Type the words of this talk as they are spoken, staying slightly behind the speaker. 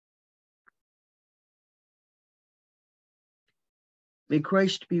May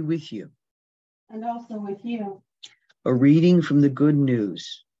Christ be with you. And also with you. A reading from the Good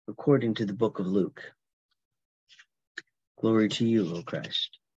News according to the book of Luke. Glory to you, O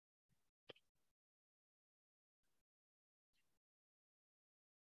Christ.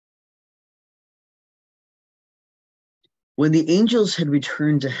 When the angels had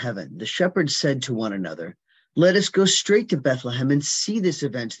returned to heaven, the shepherds said to one another, "Let us go straight to Bethlehem and see this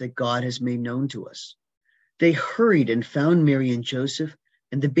event that God has made known to us." They hurried and found Mary and Joseph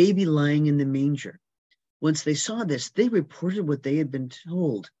and the baby lying in the manger. Once they saw this, they reported what they had been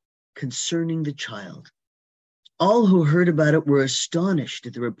told concerning the child. All who heard about it were astonished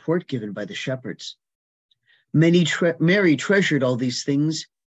at the report given by the shepherds. Mary treasured all these things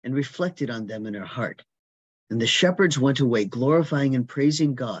and reflected on them in her heart. And the shepherds went away, glorifying and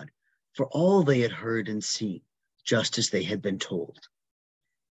praising God for all they had heard and seen, just as they had been told.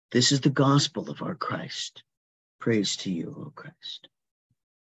 This is the gospel of our Christ. Praise to you, O Christ.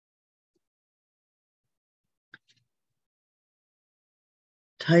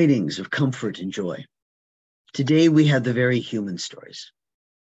 Tidings of comfort and joy. Today we have the very human stories.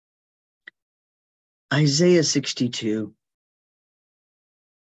 Isaiah 62,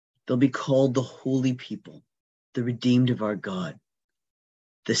 they'll be called the holy people, the redeemed of our God,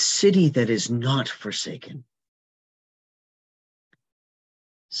 the city that is not forsaken.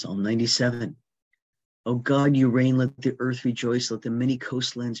 Psalm 97. O God, you reign, let the earth rejoice, let the many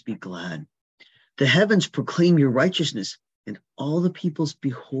coastlands be glad. The heavens proclaim your righteousness, and all the peoples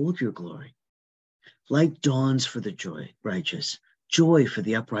behold your glory. Light dawns for the righteous, joy for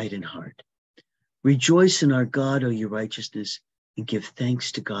the upright in heart. Rejoice in our God, O you righteousness, and give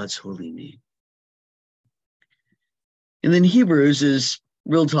thanks to God's holy name. And then Hebrews is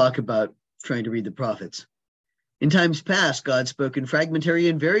real talk about trying to read the prophets. In times past, God spoke in fragmentary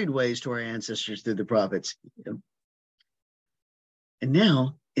and varied ways to our ancestors through the prophets. And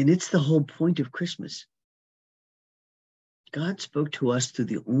now, and it's the whole point of Christmas, God spoke to us through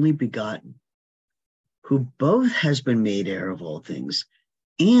the only begotten, who both has been made heir of all things,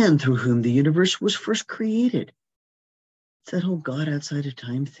 and through whom the universe was first created. It's that whole God outside of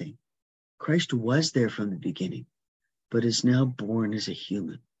time thing. Christ was there from the beginning, but is now born as a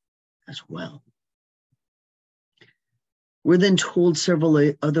human as well. We're then told several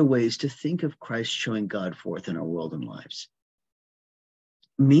other ways to think of Christ showing God forth in our world and lives,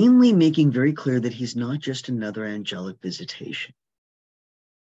 mainly making very clear that he's not just another angelic visitation.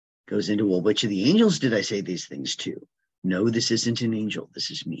 Goes into, well, which of the angels did I say these things to? No, this isn't an angel.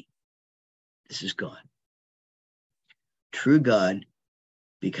 This is me. This is God. True God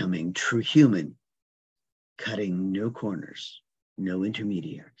becoming true human, cutting no corners, no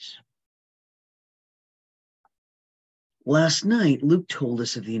intermediaries. Last night, Luke told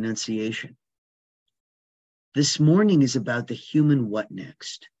us of the Annunciation. This morning is about the human what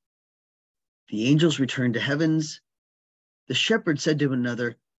next. The angels returned to heavens. The shepherds said to one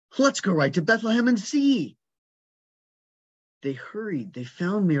another, "Let's go right to Bethlehem and see." They hurried. They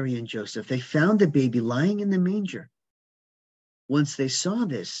found Mary and Joseph. They found the baby lying in the manger. Once they saw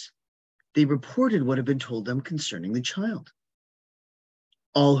this, they reported what had been told them concerning the child.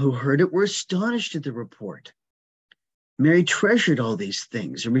 All who heard it were astonished at the report. Mary treasured all these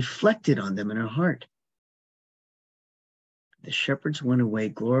things and reflected on them in her heart. The shepherds went away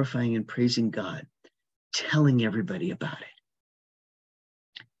glorifying and praising God, telling everybody about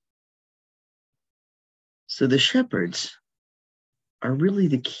it. So the shepherds are really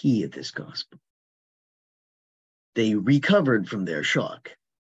the key of this gospel. They recovered from their shock,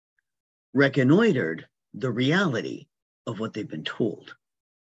 reconnoitered the reality of what they've been told,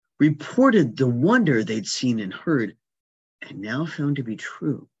 reported the wonder they'd seen and heard, and now found to be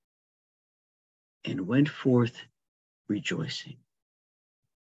true, and went forth rejoicing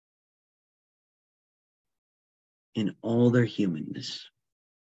in all their humanness,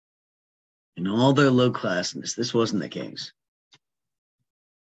 in all their low-classness. This wasn't the kings.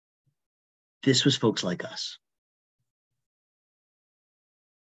 This was folks like us.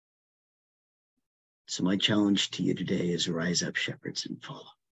 So my challenge to you today is rise up, shepherds, and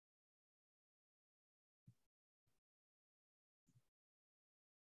follow.